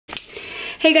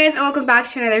Hey guys, and welcome back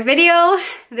to another video.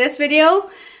 This video,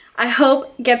 I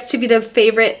hope, gets to be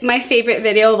my favorite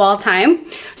video of all time.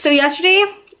 So yesterday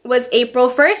was April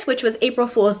 1st, which was April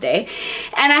Fool's Day.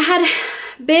 And I had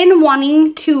been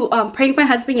wanting to prank my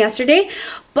husband yesterday,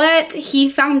 but he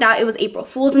found out it was April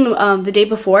Fool's the day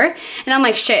before. And I'm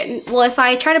like, shit, well, if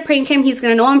I try to prank him, he's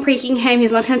gonna know I'm pranking him.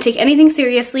 He's not gonna take anything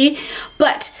seriously.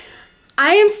 But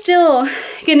I am still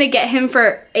gonna get him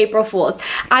for April Fool's.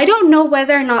 I don't know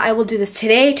whether or not I will do this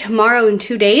today, tomorrow, in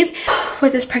 2 days.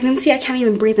 With this pregnancy, I can't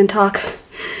even breathe and talk.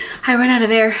 I run out of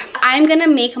air. I'm gonna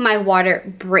make my water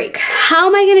break. How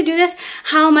am I gonna do this?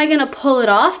 How am I gonna pull it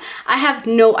off? I have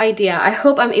no idea. I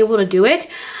hope I'm able to do it.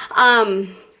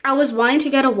 I was wanting to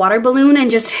get a water balloon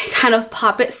and just kind of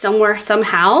pop it somewhere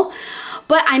somehow,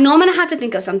 but I know I'm gonna have to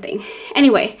think of something.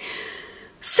 Anyway.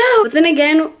 So, but then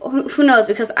again, who knows,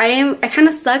 because I kind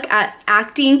of suck at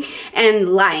acting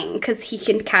and lying because he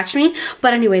can catch me.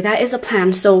 But anyway, that is a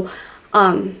plan. So,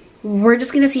 we're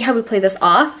just gonna see how we play this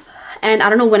off. And I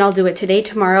don't know when I'll do it, today,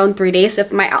 tomorrow, in 3 days. So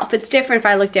if my outfit's different, if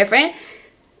I look different,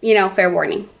 you know, fair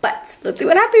warning. But let's see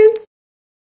what happens.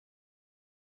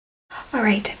 All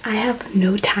right, I have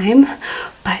no time,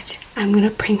 but I'm gonna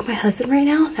prank my husband right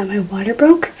now that my water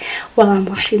broke while I'm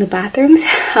washing the bathrooms.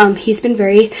 He's been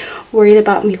very worried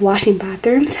about me washing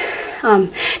bathrooms,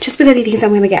 just because he thinks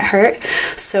I'm gonna get hurt.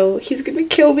 So he's gonna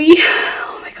kill me.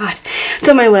 Oh my God.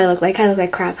 Don't mind what I look like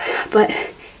like crap, but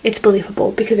it's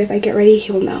believable because if I get ready,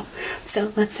 he will know.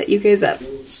 So let's set you guys up.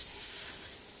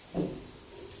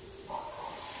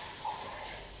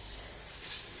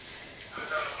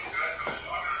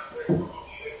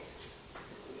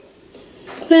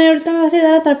 Ahorita me vas a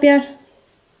ayudar a trapear.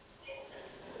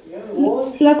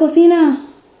 La cocina.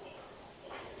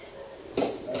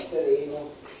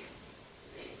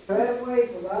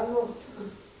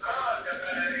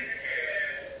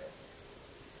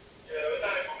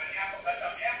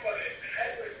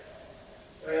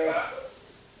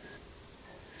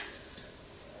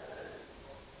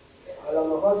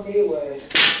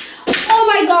 Oh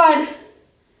my God.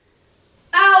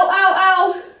 Ow, ow,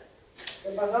 ow. ¿Qué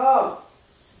pasó?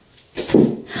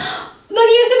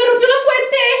 Daniel, se me rompió la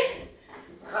fuente.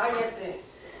 Cállate.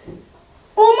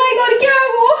 Oh my God, ¿qué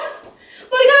hago?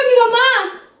 Márcale a mi mamá.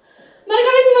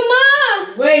 Márcale a mi mamá.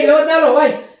 Güey, luego te hablo,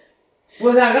 güey.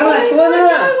 Pues agarra las ¿Qué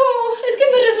cosas. hago? Es que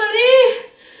me resbalé.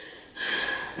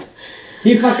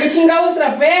 ¿Y para qué chingados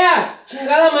trapeas?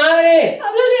 ¡Chingada madre!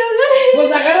 Háblale.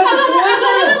 Pues agarra tus cosas.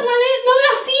 Agarra las maletas. No,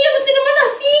 la silla, no tenemos la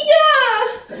silla.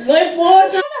 No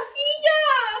importa. La silla.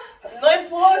 No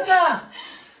importa.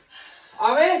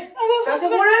 A ver, ¿estás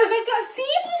segura? Sí,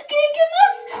 pues ¿qué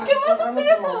más? ¿Qué más es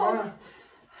eso?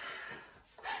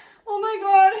 Oh my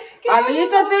God.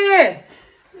 ¡Alístate!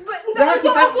 Deja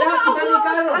quitar mi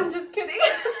carro. I'm just kidding.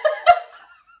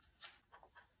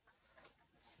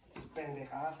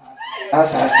 Pendejadas.